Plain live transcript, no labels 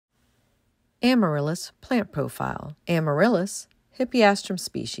Amaryllis plant profile. Amaryllis, Hippeastrum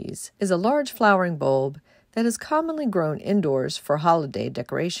species, is a large flowering bulb that is commonly grown indoors for holiday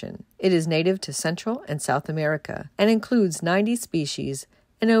decoration. It is native to Central and South America and includes 90 species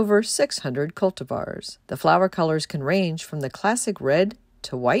and over 600 cultivars. The flower colors can range from the classic red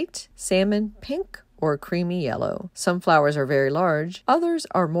to white, salmon, pink, or creamy yellow. Some flowers are very large, others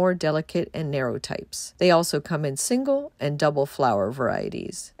are more delicate and narrow types. They also come in single and double flower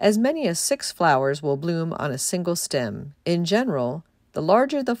varieties. As many as 6 flowers will bloom on a single stem. In general, the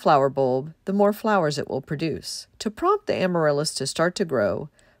larger the flower bulb, the more flowers it will produce. To prompt the amaryllis to start to grow,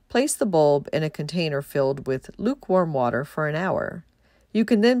 place the bulb in a container filled with lukewarm water for an hour. You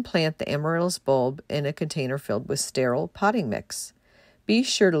can then plant the amaryllis bulb in a container filled with sterile potting mix. Be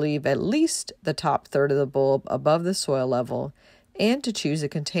sure to leave at least the top third of the bulb above the soil level and to choose a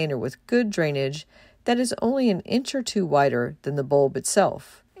container with good drainage that is only an inch or 2 wider than the bulb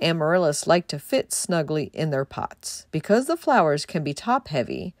itself. Amaryllis like to fit snugly in their pots. Because the flowers can be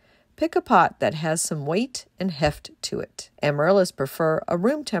top-heavy, pick a pot that has some weight and heft to it. Amaryllis prefer a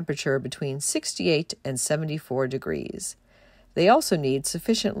room temperature between 68 and 74 degrees. They also need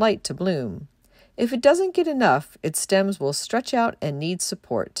sufficient light to bloom. If it doesn't get enough, its stems will stretch out and need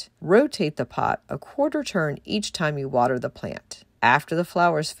support. Rotate the pot a quarter turn each time you water the plant. After the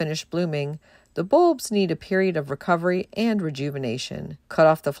flowers finish blooming, the bulbs need a period of recovery and rejuvenation. Cut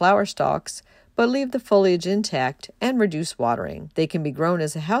off the flower stalks, but leave the foliage intact and reduce watering. They can be grown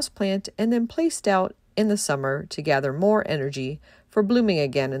as a houseplant and then placed out in the summer to gather more energy for blooming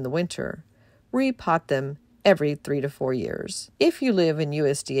again in the winter. Repot them every 3 to 4 years. If you live in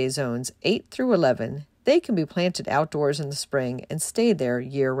USDA zones 8 through 11, they can be planted outdoors in the spring and stay there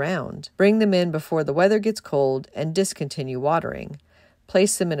year-round. Bring them in before the weather gets cold and discontinue watering.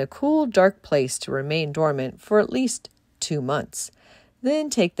 Place them in a cool, dark place to remain dormant for at least 2 months.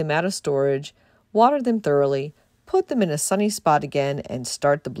 Then take them out of storage, water them thoroughly, put them in a sunny spot again, and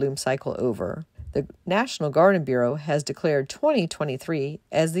start the bloom cycle over. The National Garden Bureau has declared 2023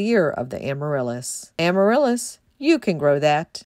 as the year of the amaryllis. Amaryllis, you can grow that.